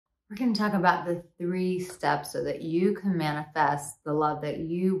We're going to talk about the 3 steps so that you can manifest the love that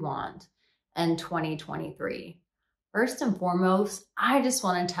you want in 2023. First and foremost, I just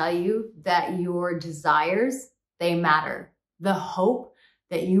want to tell you that your desires, they matter. The hope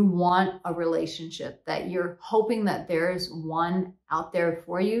that you want a relationship, that you're hoping that there's one out there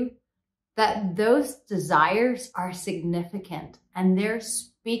for you, that those desires are significant and they're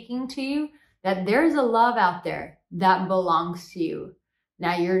speaking to you that there's a love out there that belongs to you.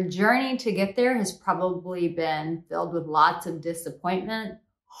 Now, your journey to get there has probably been filled with lots of disappointment,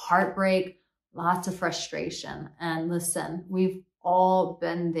 heartbreak, lots of frustration. And listen, we've all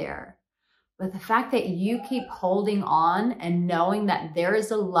been there. But the fact that you keep holding on and knowing that there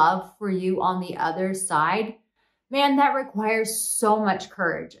is a love for you on the other side, man, that requires so much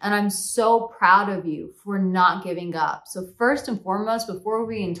courage. And I'm so proud of you for not giving up. So first and foremost, before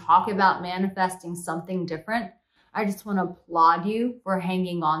we even talk about manifesting something different, I just want to applaud you for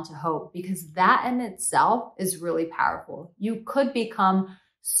hanging on to hope, because that in itself is really powerful. You could become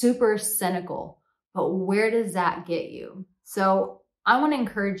super cynical, but where does that get you? So I want to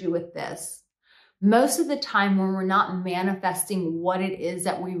encourage you with this. Most of the time when we're not manifesting what it is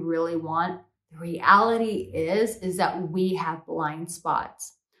that we really want, the reality is that we have blind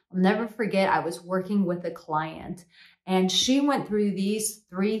spots. I'll never forget, I was working with a client and she went through these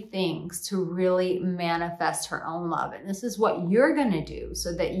 3 things to really manifest her own love. And this is what you're going to do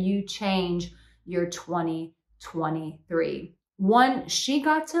so that you change your 2023. 1, she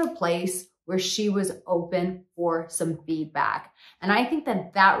got to a place where she was open for some feedback. And I think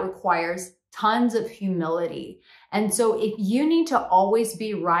that that requires tons of humility. And so if you need to always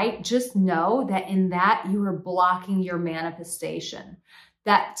be right, just know that in that you are blocking your manifestation.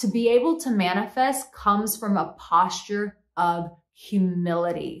 That to be able to manifest comes from a posture of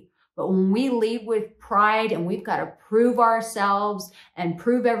humility. But when we lead with pride and we've got to prove ourselves and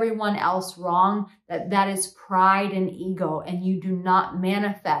prove everyone else wrong, that is pride and ego, and you do not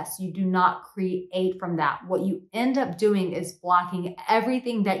manifest, you do not create from that. What you end up doing is blocking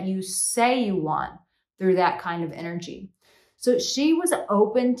everything that you say you want through that kind of energy. So she was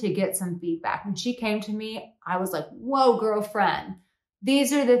open to get some feedback. When she came to me, I was like, whoa, girlfriend.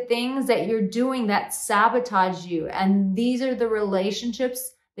 These are the things that you're doing that sabotage you. And these are the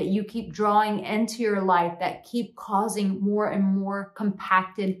relationships that you keep drawing into your life that keep causing more and more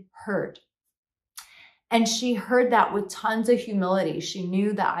compacted hurt. And she heard that with tons of humility. She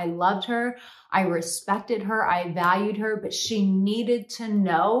knew that I loved her, I respected her, I valued her, but she needed to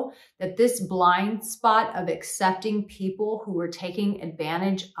know that this blind spot of accepting people who were taking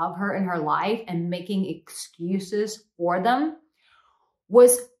advantage of her in her life and making excuses for them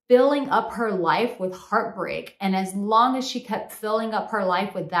was filling up her life with heartbreak. And as long as she kept filling up her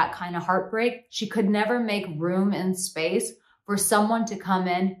life with that kind of heartbreak, she could never make room and space for someone to come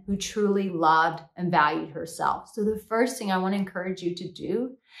in who truly loved and valued herself. So the first thing I want to encourage you to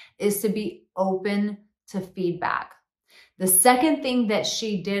do is to be open to feedback. The second thing that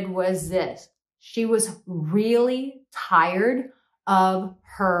she did was this. She was really tired of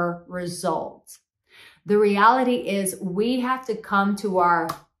her results. The reality is we have to come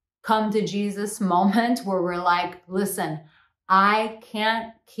to Jesus moment where we're like, listen, I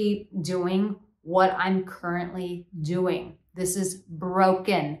can't keep doing what I'm currently doing. This is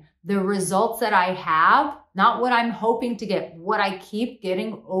broken. The results that I have, not what I'm hoping to get, what I keep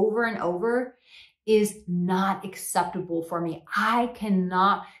getting over and over is not acceptable for me. I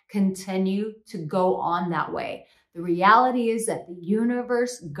cannot continue to go on that way. The reality is that the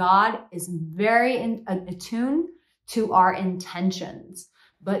universe, God, is very attuned to our intentions.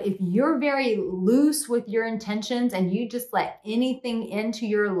 But if you're very loose with your intentions and you just let anything into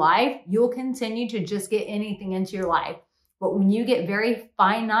your life, you'll continue to just get anything into your life. But when you get very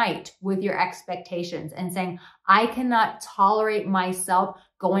finite with your expectations and saying, I cannot tolerate myself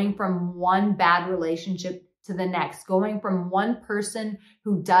going from one bad relationship to the next, going from one person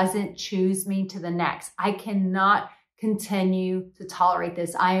who doesn't choose me to the next. I cannot continue to tolerate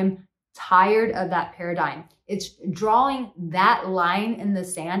this. I am tired of that paradigm. It's drawing that line in the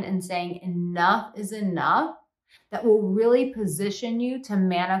sand and saying enough is enough that will really position you to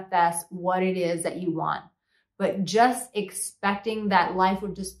manifest what it is that you want. But just expecting that life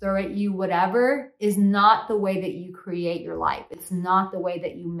will just throw at you whatever is not the way that you create your life. It's not the way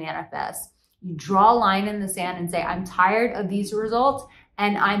that you manifest. You draw a line in the sand and say, I'm tired of these results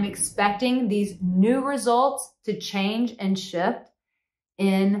and I'm expecting these new results to change and shift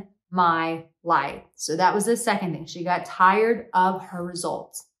in my life. So that was the second thing. She got tired of her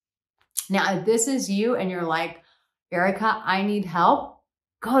results. Now, if this is you and you're like, Arica, I need help,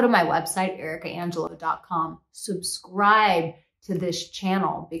 go to my website, aricaangelo.com. Subscribe to this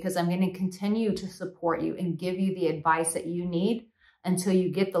channel because I'm going to continue to support you and give you the advice that you need until you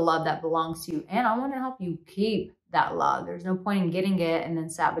get the love that belongs to you. And I want to help you keep that love. There's no point in getting it and then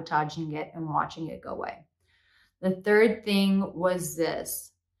sabotaging it and watching it go away. The third thing was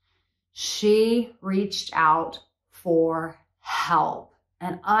this. She reached out for help.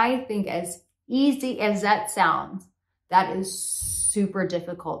 And I think as easy as that sounds, that is super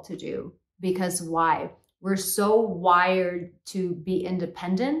difficult to do. Because why? We're so wired to be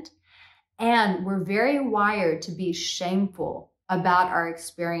independent, and we're very wired to be shameful about our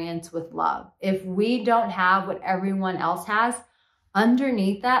experience with love. If we don't have what everyone else has,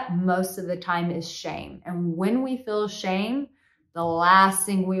 underneath that, most of the time is shame. And when we feel shame, the last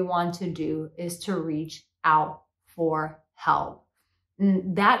thing we want to do is to reach out for help.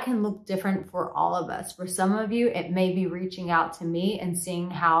 And that can look different for all of us. For some of you, it may be reaching out to me and seeing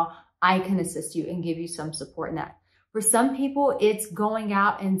how I can assist you and give you some support in that. For some people, it's going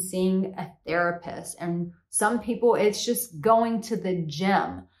out and seeing a therapist. And some people, it's just going to the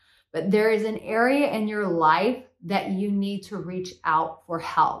gym. But there is an area in your life that you need to reach out for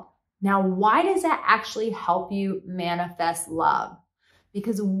help. Now, why does that actually help you manifest love?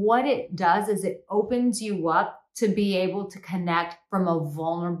 Because what it does is it opens you up to be able to connect from a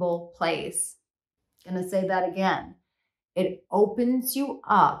vulnerable place. I'm going to say that again. It opens you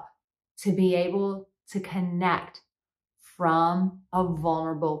up to be able to connect from a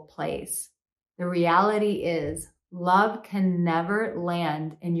vulnerable place. The reality is love can never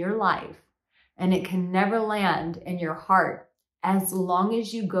land in your life, and it can never land in your heart as long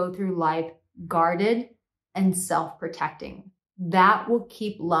as you go through life guarded and self-protecting. That will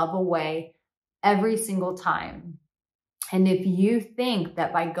keep love away every single time. And if you think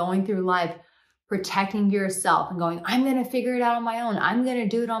that by going through life, protecting yourself and going, I'm going to figure it out on my own, I'm going to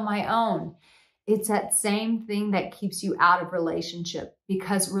do it on my own, it's that same thing that keeps you out of relationship,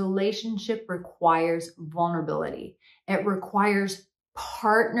 because relationship requires vulnerability. It requires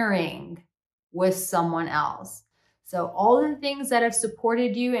partnering with someone else. So all the things that have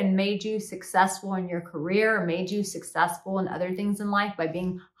supported you and made you successful in your career, made you successful in other things in life by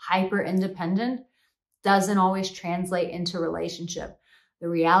being hyper independent, doesn't always translate into relationship. The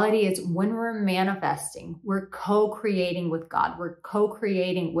reality is when we're manifesting, we're co-creating with God. We're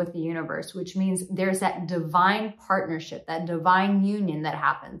co-creating with the universe, which means there's that divine partnership, that divine union that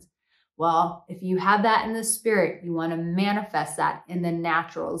happens. Well, if you have that in the spirit, you want to manifest that in the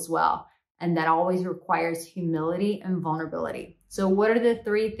natural as well. And that always requires humility and vulnerability. So what are the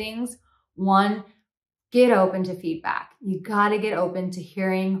three things? One, get open to feedback. You got to get open to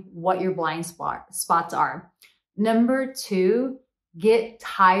hearing what your blind spots are. Number two, get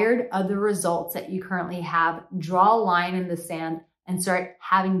tired of the results that you currently have. Draw a line in the sand and start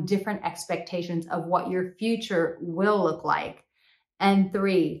having different expectations of what your future will look like. And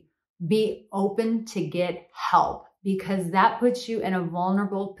three, be open to get help, because that puts you in a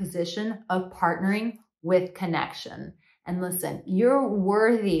vulnerable position of partnering with connection. And listen, you're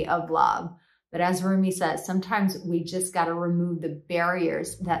worthy of love. But as Rumi says, sometimes we just got to remove the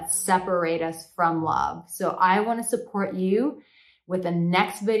barriers that separate us from love. So I want to support you with the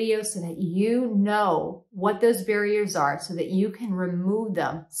next video so that you know what those barriers are, so that you can remove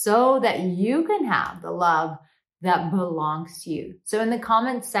them, so that you can have the love that belongs to you. So in the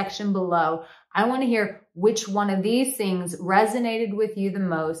comments section below, I want to hear which one of these things resonated with you the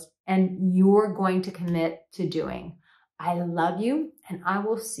most and you're going to commit to doing. I love you, and I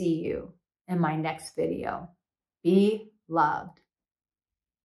will see you in my next video. Be loved.